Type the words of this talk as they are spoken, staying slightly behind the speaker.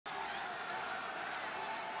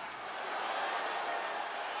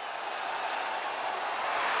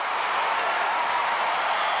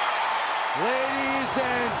Ladies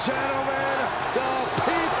and gentlemen, the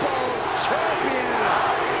People's Champion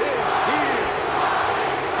is here.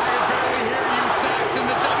 I can barely hear you, Saxton.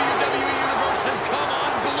 The WWE Universe has come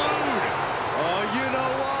unglued. Oh, you know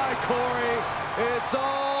why, Corey? It's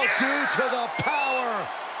all due to the power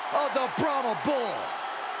of the Brahma Bull.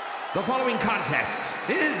 The following contest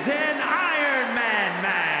is an Iron Man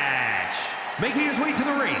match. Making his way to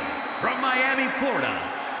the ring from Miami, Florida,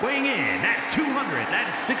 weighing in at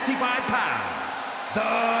 265 pounds, The Rock!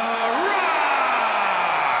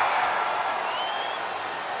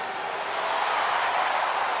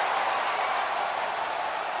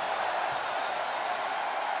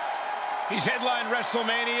 He's headlined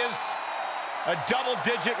WrestleManias, a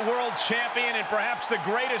double-digit world champion, and perhaps the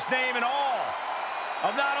greatest name in all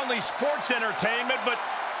of not only sports entertainment, but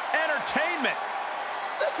entertainment.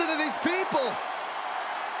 Listen to these people.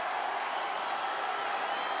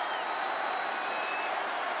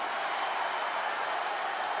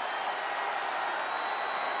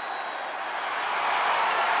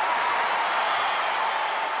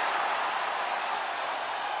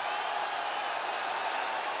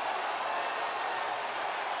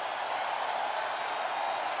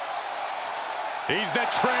 He's the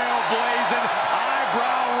trailblazing,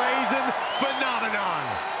 eyebrow-raising phenomenon.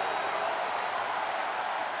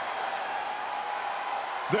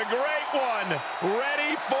 The Great One,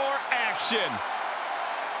 ready for action.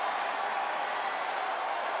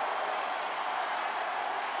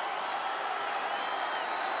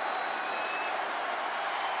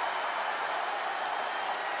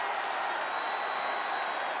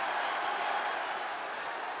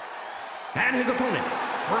 And his opponent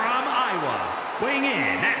from Iowa, weighing in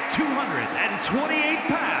at 228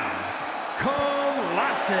 pounds,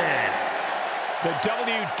 Colossus. The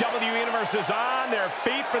WWE Universe is on their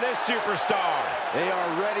feet for this superstar. They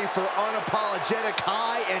are ready for unapologetic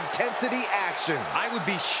high-intensity action. I would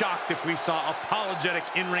be shocked if we saw apologetic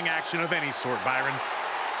in-ring action of any sort, Byron.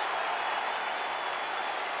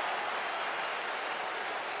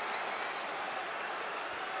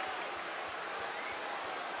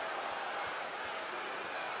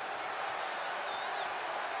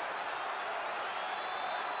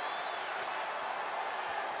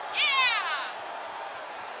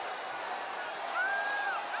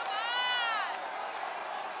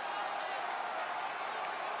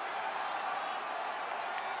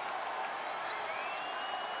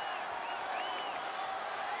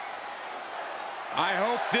 I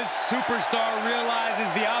hope this superstar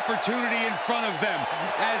realizes the opportunity in front of them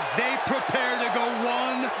as they prepare to go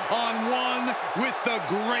one-on-one with the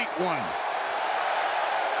Great One.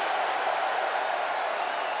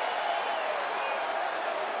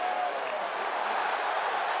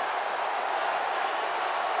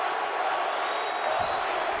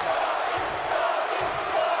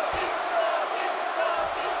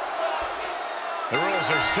 The rules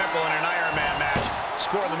are simple in an Iron Man match.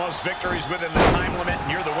 Score the most victories within the time limit,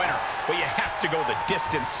 and you're the winner. But you have to go the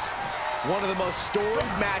distance. One of the most storied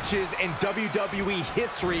matches in WWE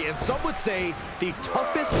history, and some would say the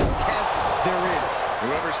toughest test there is.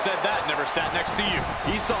 Whoever said that never sat next to you.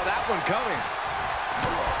 He saw that one coming.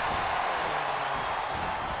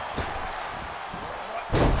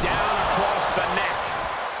 Down across the neck.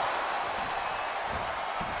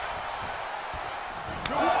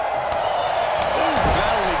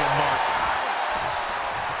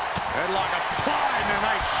 Headlock applied and a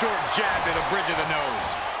nice short jab to the bridge of the nose.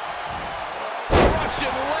 Russian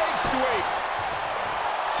leg sweep.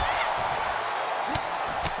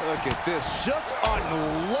 Look at this, just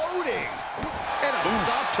unloading. And a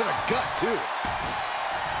stop to the gut, too.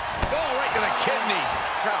 Oh, right to the kidneys.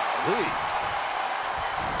 Golly.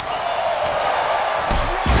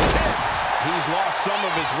 Drop kick. He's lost some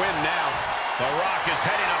of his wind now. The Rock is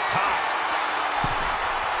heading up top.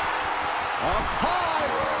 Up high.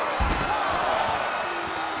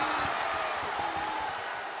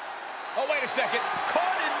 Oh, wait a second.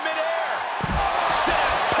 Caught in midair.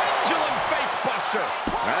 Set pendulum face buster.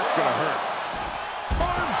 That's going to hurt.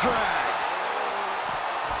 Arm drag.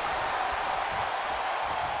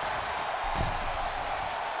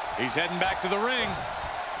 He's heading back to the ring.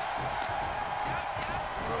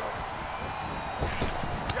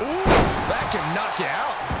 Oof, that can knock you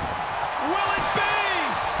out. Will it be?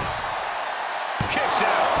 Kicks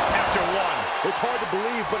out after one. It's hard to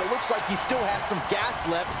believe, but it looks like he still has some gas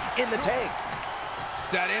left in the tank.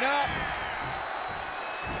 Setting up.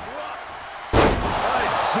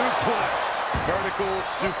 Nice suplex. Vertical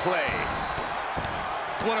suplex.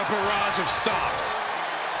 What a barrage of stops.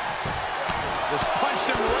 Just punched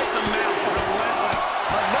him right in the mouth. Relentless.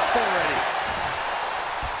 Enough already.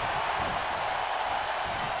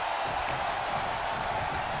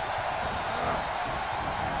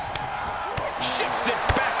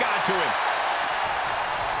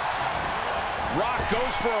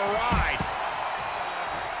 goes for a ride.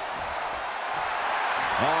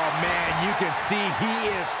 Oh, man, you can see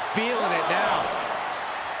he is feeling it now.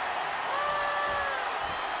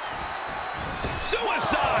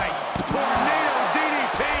 Suicide! Tornado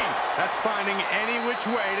DDT! That's finding any which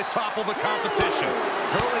way to topple the competition.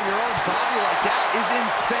 Hurling your own body like that is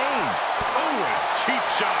insane. Ooh, a cheap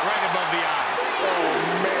shot right above the eye.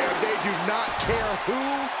 Oh, man, they do not care who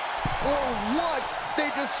or what they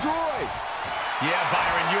destroy. Yeah,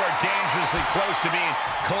 Byron, you are dangerously close to being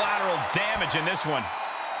collateral damage in this one.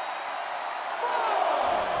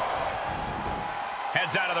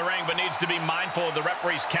 Heads out of the ring, but needs to be mindful of the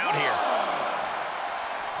referee's count here.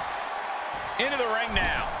 Into the ring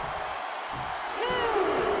now.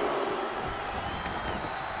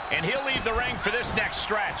 And he'll leave the ring for this next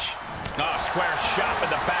stretch. Oh, square shot, but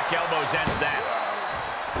the back elbows ends that.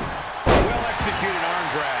 Well-executed arm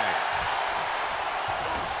drag.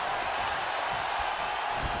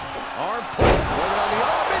 Arm pull, pulling on the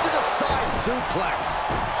arm into the side suplex.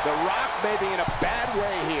 The Rock may be in a bad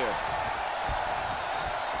way here.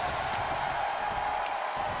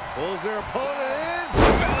 Pulls their opponent in.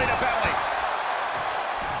 Belly to belly.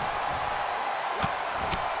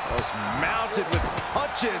 Was mounted with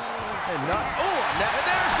punches and not. Oh, now and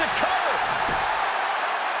there's the cover.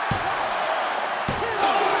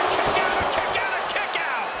 Oh, a kick out, a kick out, a kick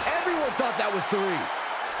out. Everyone thought that was 3.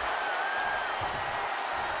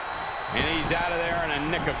 And he's out of there in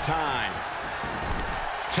a nick of time.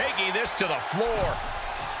 Taking this to the floor.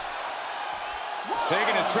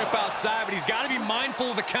 Taking a trip outside, but he's got to be mindful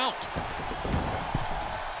of the count.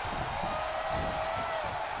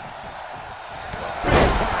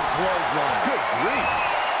 Big-time clothesline. Good grief.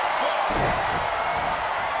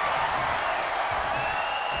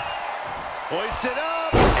 Hoisted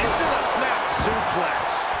up into the snap suplex.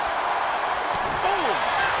 Oh!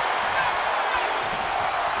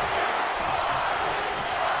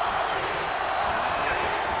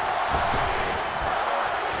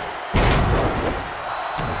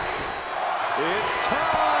 It's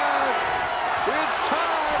time! It's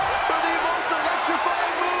time for the most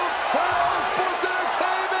electrifying move in all sports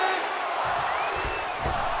entertainment!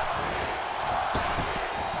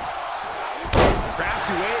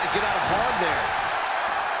 Crafty way to get out of harm there.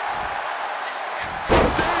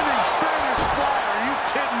 Standing Spanish fly, are you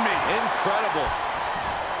kidding me? Incredible.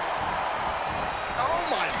 Oh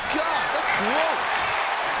my gosh, that's gross!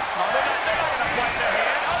 Oh, they're not going to play their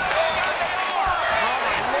hand. Oh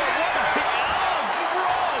my Lord, what is he? Oh,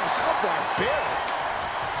 gross! How barbaric.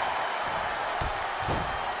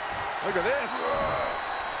 Look at this.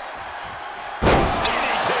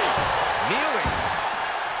 DDT. Kneeling.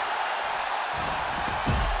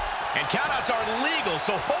 And countouts are legal,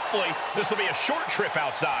 so hopefully this will be a short trip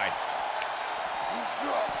outside.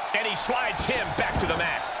 And he slides him back to the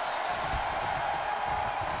mat.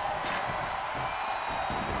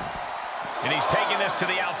 And he's taking this to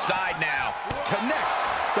the outside now. Connects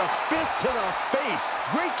the fist to the face.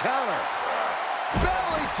 Great counter.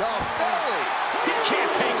 Belly to belly. He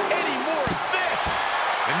can't take any more of this.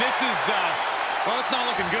 And this is, well, it's not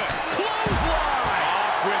looking good. Clothesline.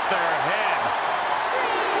 Off with their head.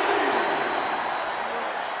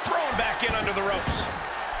 Thrown back in under the ropes.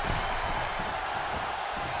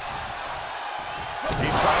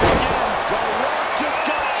 He's trying again. The Rock just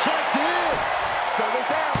got checked in. Shoulders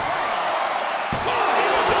down. Oh, he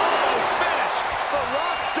was almost finished. The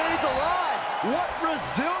Rock stays alive. What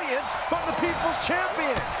resilience from the People's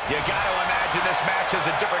Champion. You got to imagine this match has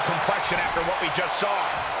a different complexion after what we just saw.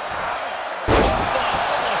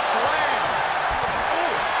 A slam.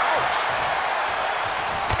 Oh, ouch.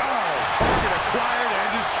 Oh, target acquired and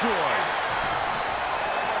destroyed.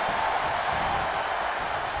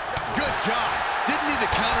 Good God. Didn't need to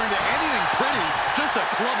counter into anything pretty, just a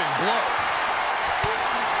clubbing blow.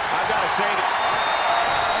 I gotta say that.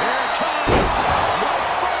 Here it comes.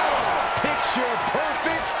 Picture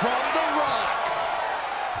perfect from The Rock.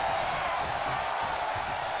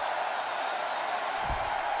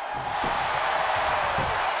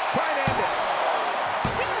 Try and end it.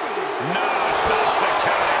 No, stops the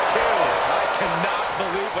count at 2. I cannot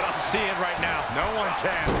believe what I'm seeing right now. No one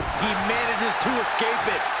can. He manages to escape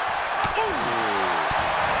it.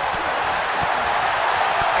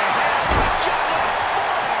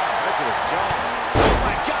 Oh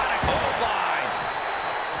my God, a clothesline.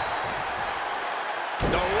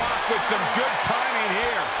 The Rock with some good timing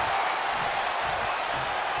here.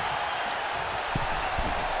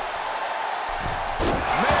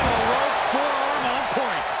 Metal rope forearm on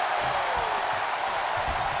point.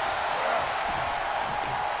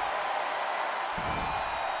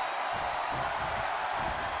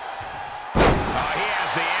 He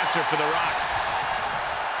answer for The Rock.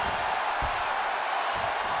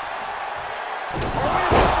 Are we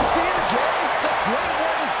about to see it again? The Great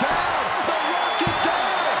One is down. The Rock is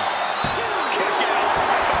down. Kick out.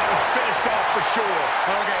 I thought it was finished off for sure.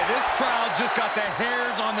 Okay, this crowd just got the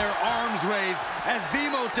hairs on their arms raised as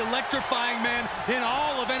the most electrifying man in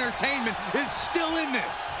all of entertainment is still in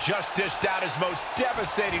this. Just dished out his most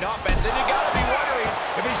devastating offense, and you gotta be wondering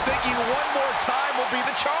if he's thinking one more time will be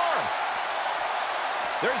the charm.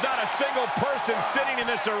 There's not a single person sitting in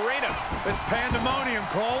this arena. It's pandemonium,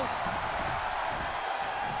 Cole.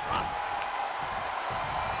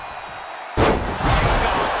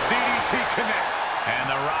 DDT connects. And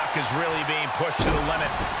The Rock is really being pushed to the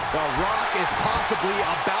limit. The Rock is possibly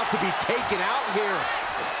about to be taken out here.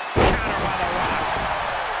 Counter by The Rock.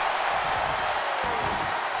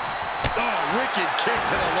 Oh, wicked kick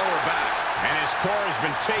to the lower back. And his core has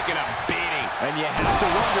been taking a beating. And you have to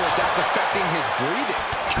wonder if that's affecting his breathing.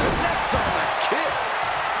 Connects on the kick.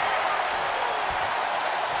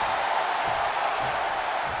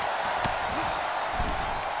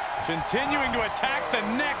 Continuing to attack the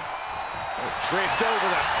neck. Draped over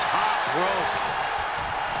the top rope.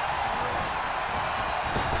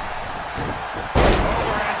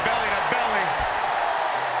 Overhead belly to belly.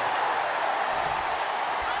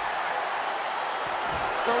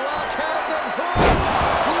 The Rock has him hooked.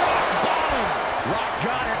 Rock bottom. Rock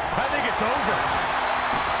got it. I think it's over.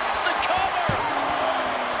 The cover!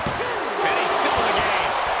 And he's still in the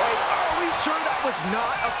game. Wait, are we sure that was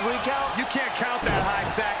not a 3 count? You can't count that high,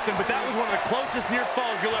 Saxton, but that was one of the closest near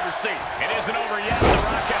falls you'll ever see. It isn't over yet. The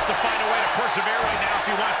Rock has to find a way to persevere right now if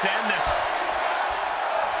he wants to end this.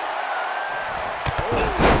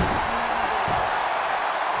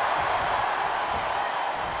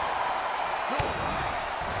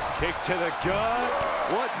 Kick to the gut.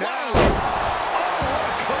 What now? Oh, what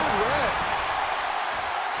a code red.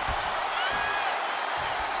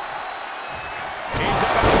 He's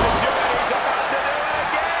about to do it. He's about to do it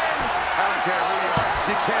again. I don't care who you are.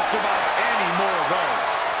 You can't survive any more of those.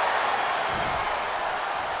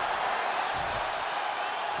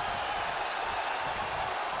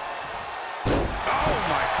 Oh,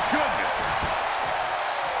 my goodness.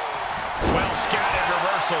 Well scattered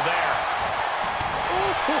reversal there.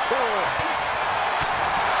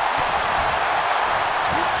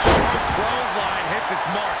 Sharp clothesline hits its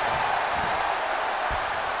mark.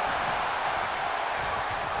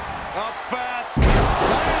 Up fast.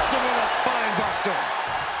 Lands him with a spine buster.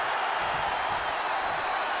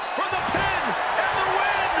 For the pin and the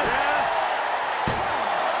win. Yes.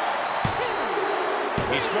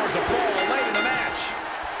 He scores a fall late in the match.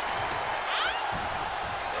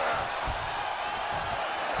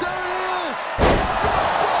 There he is.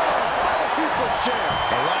 People's champ.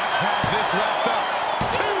 The Rock has this wrapped up.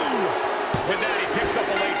 With that, he picks up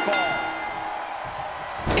a late fall.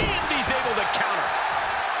 And he's able to counter.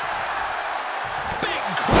 Big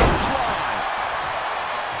clothesline.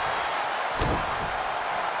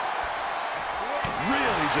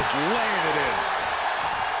 Really just laying it in.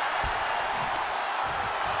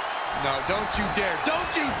 No, don't you dare.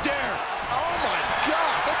 Don't you dare. Oh my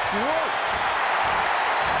gosh, that's gross.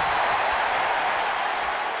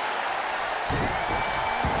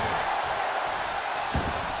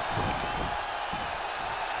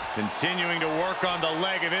 Continuing to work on the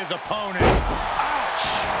leg of his opponent. Ouch!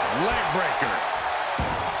 Leg breaker.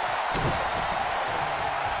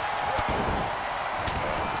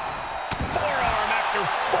 Forearm after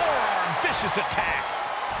forearm. Vicious attack.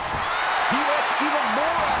 He wants even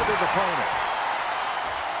more out of his opponent.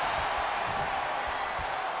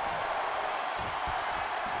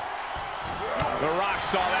 The Rock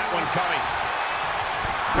saw that one coming.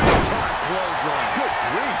 Big time clothesline. Good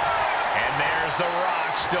grief. And there's The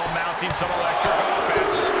Rock still mounting some electric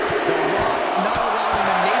offense. The Rock not allowing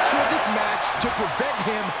the nature of this match to prevent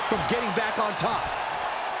him from getting back on top.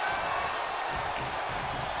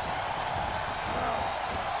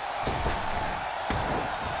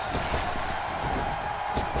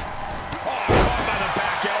 Oh, caught by the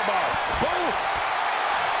back elbow. Boom.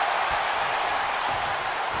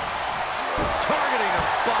 Targeting a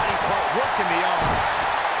body part, working the arm.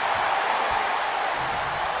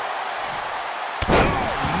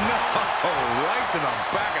 Oh, right to the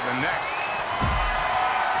back of the neck.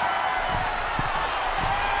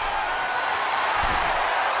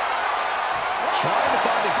 Trying to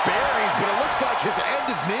find his bearings, but it looks like his end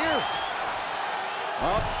is near.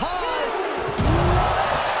 Up high.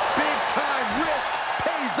 What? Big time risk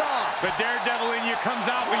pays off. The daredevil in you comes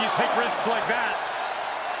out when you take risks like that.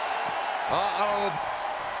 Uh-oh.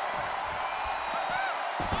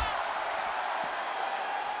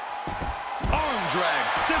 Arm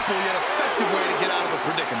drag. Simple yet effective way to get out of a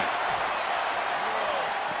predicament.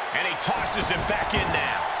 And he tosses him back in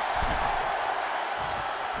now.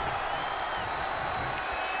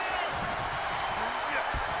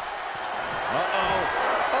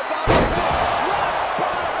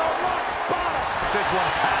 This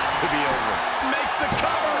one has to be over. Makes the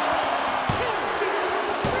cover.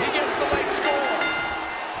 He gets the late score.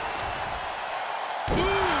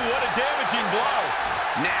 Ooh, what a damaging blow.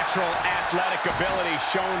 Natural athletic ability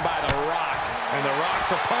shown by The Rock. And The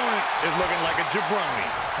Rock's opponent is looking like a jabroni.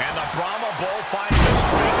 And the Brahma Bull finding the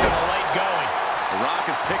strength in the late going. The Rock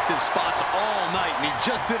has picked his spots all night, and he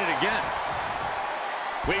just did it again.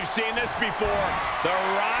 We've seen this before. The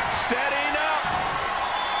Rock setting up.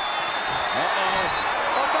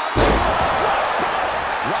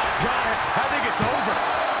 Rock got it. I think it's over.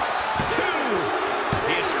 2.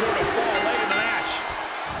 He has scored a fall late in the match.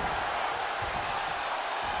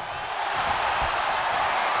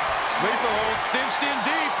 Sleeper hold cinched in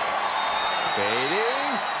deep.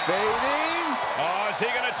 Fading, fading. Oh, is he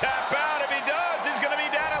going to tap out? If he does, he's going to be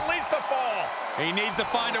down at least a fall. He needs to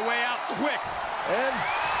find a way out quick. And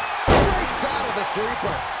breaks out of the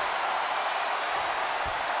sleeper.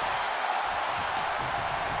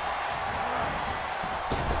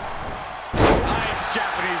 Nice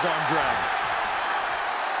Japanese arm drag.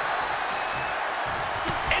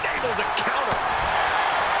 Able to counter.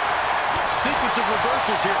 Sequence of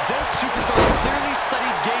reversals here. Both superstars clearly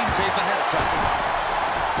studied game tape ahead of time.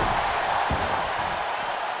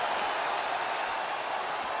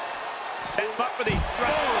 Set him up for the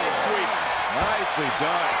sweep. Nicely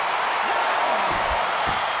done.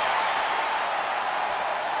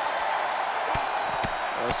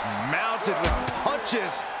 Just mounted with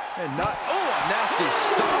punches and not, oh, a nasty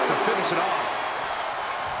stop to finish it off.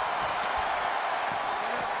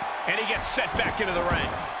 And he gets set back into the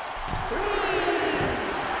ring.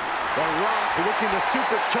 The Rock looking to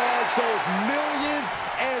supercharge those millions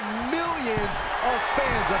and millions of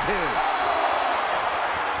fans of his.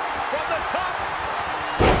 From the top,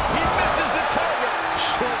 he misses the target.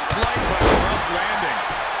 Short flight, but a rough landing.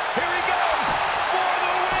 Here he goes for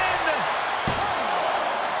the win.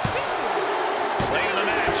 Late in the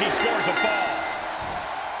match, he scores a fall.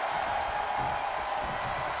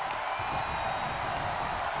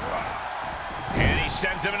 And he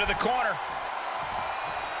sends him into the corner.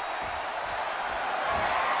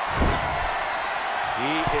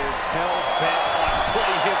 He is hell-bent on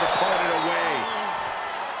putting his opponent away.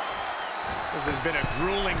 This has been a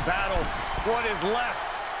grueling battle. What is left?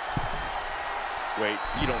 Wait,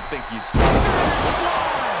 you don't think he's...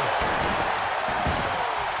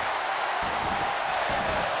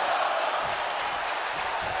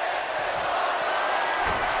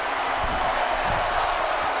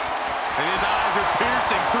 And his eyes are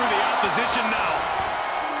piercing through the opposition now.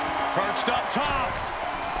 Perched up top.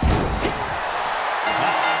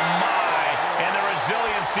 Oh, my. And the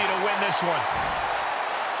resiliency to win this one.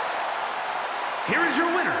 Here is your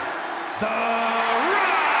winner, The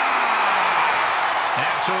Rock! An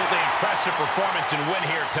absolutely impressive performance and win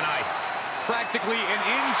here tonight. Practically an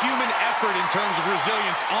inhuman effort in terms of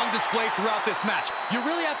resilience on display throughout this match. You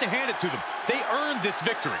really have to hand it to them. They earned this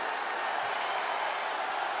victory.